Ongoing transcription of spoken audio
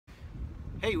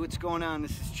Hey, what's going on?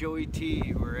 This is Joey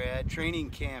T. We're at training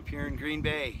camp here in Green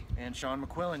Bay. And Sean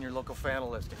McQuillan, your local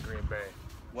Fanalyst in Green Bay.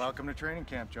 Welcome to training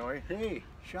camp, Joey. Hey,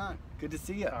 Sean. Good to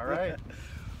see you. All right.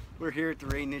 We're here at the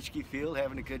Ray Nitschke Field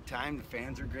having a good time. The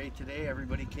fans are great today.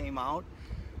 Everybody came out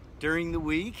during the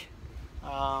week.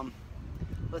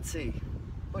 Let's see.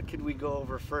 What could we go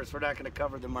over first? We're not going to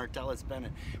cover the Martellus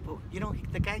Bennett. But, you know,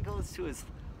 the guy goes to his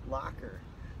locker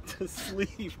to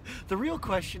sleep. The real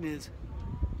question is,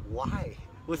 why?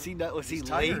 Was he not? Was he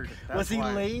late? Was he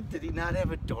late? Did he not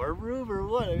have a dorm room or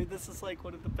what? I mean, this is like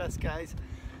one of the best guys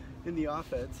in the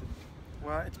offense.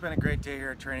 Well, it's been a great day here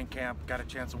at training camp. Got a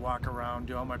chance to walk around,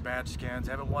 do all my badge scans.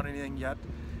 Haven't won anything yet.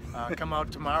 Come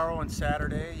out tomorrow and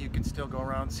Saturday. You can still go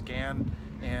around, scan,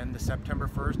 and the September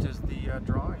 1st is the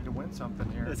drawing to win something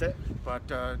here. Is it? But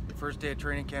first day of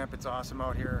training camp, it's awesome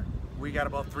out here. We got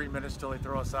about 3 minutes till they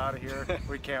throw us out of here.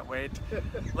 We can't wait.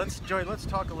 Joey, let's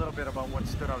talk a little bit about what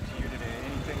stood out to you today.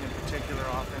 Anything in particular,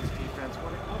 offense, defense?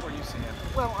 What were you seeing?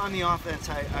 Well, on the offense,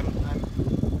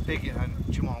 I'm big on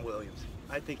Jamal Williams.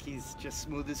 I think he's just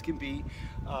smooth as can be.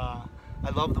 I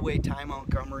love the way Ty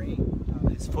Montgomery,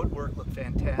 his footwork looked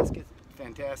fantastic.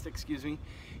 Excuse me.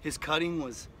 His cutting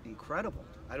was incredible.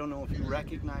 I don't know if you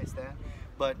recognize that,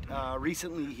 but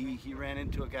recently he ran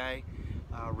into a guy,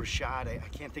 Rashad, I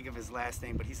can't think of his last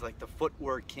name, but he's like the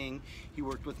footwork king. He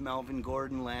worked with Melvin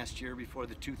Gordon last year before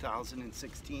the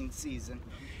 2016 season,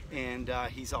 and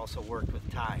he's also worked with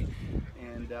Ty.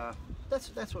 And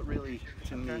that's what really,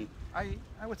 to me. I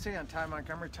would say on Ty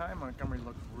Montgomery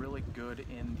looked really good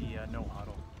in the no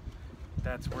huddle.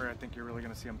 That's where I think you're really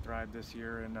going to see them thrive this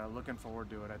year, and looking forward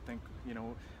to it. I think, you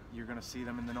know, you're going to see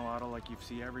them in the no huddle like you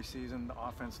see every season. The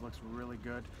offense looks really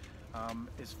good.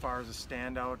 As far as a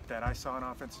standout that I saw in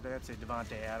offense today, I'd say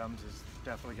Devontae Adams is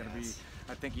definitely going to be.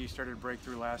 I think he started a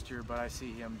breakthrough last year, but I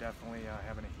see him definitely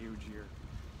having a huge year.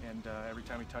 And every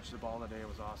time he touched the ball today, it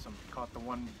was awesome. Caught the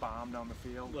one bomb down the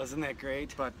field. Wasn't that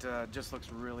great? But just looks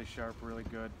really sharp, really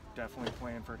good. Definitely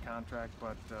playing for a contract,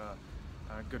 but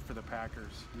good for the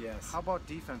Packers. Yes. How about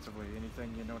defensively?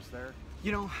 Anything you noticed there?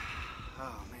 You know,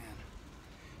 oh man.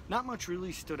 Not much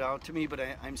really stood out to me, but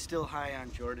I'm still high on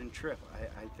Jordan Tripp.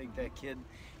 I think that kid,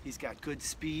 he's got good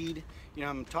speed. You know,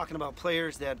 I'm talking about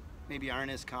players that maybe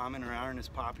aren't as common or aren't as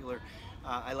popular.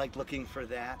 I like looking for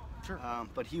that. Sure.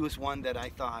 But he was one that I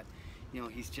thought, you know,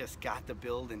 he's just got the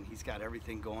build and he's got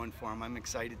everything going for him. I'm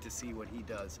excited to see what he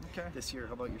does this year.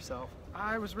 How about yourself?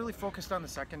 I was really focused on the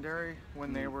secondary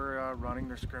when they were running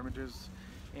their scrimmages.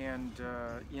 And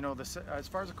you know, as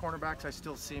far as the cornerbacks, I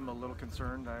still seem a little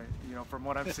concerned. You know, from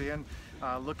what I'm seeing,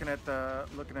 looking at their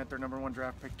 #1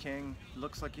 draft pick King,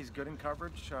 looks like he's good in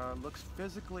coverage. Looks a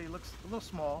little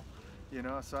small, you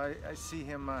know. So I see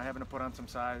him having to put on some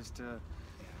size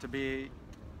to be.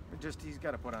 He's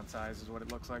got to put on size is what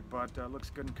it looks like, but looks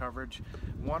good in coverage.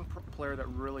 One player that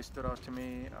really stood out to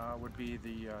me would be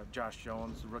the Josh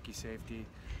Jones, the rookie safety.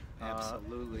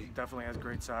 Absolutely. Definitely has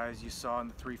great size. You saw in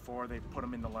the 3-4, they put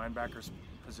him in the linebacker's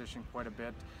position quite a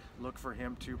bit. Look for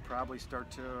him to probably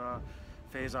start to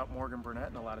phase out Morgan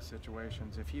Burnett in a lot of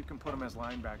situations. If you can put him as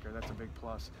linebacker, that's a big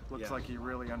plus. Looks like he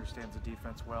really understands the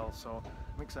defense well, so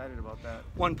I'm excited about that.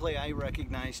 One play I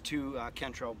recognized too,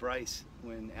 Kentrell Bryce,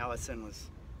 when Allison was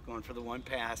going for the one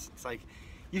pass. It's like,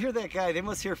 you hear that guy, they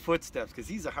must hear footsteps because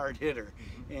he's a hard hitter.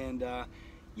 And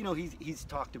you know, he's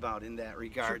talked about in that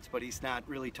regards, but he's not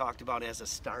really talked about as a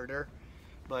starter.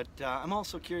 But I'm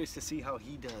also curious to see how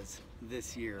he does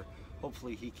this year.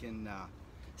 Hopefully he can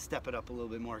step it up a little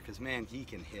bit more because, man, he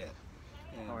can hit.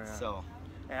 And so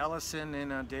Allison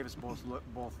and Davis both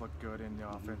look good in the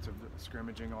offensive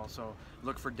scrimmaging. Also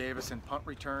look for Davis in punt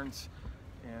returns.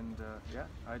 And yeah,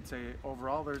 I'd say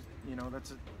overall,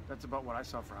 that's about what I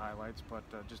saw for highlights. But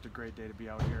just a great day to be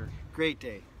out here. Great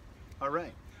day. All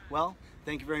right. Well,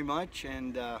 thank you very much,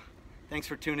 and thanks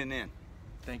for tuning in.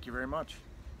 Thank you very much.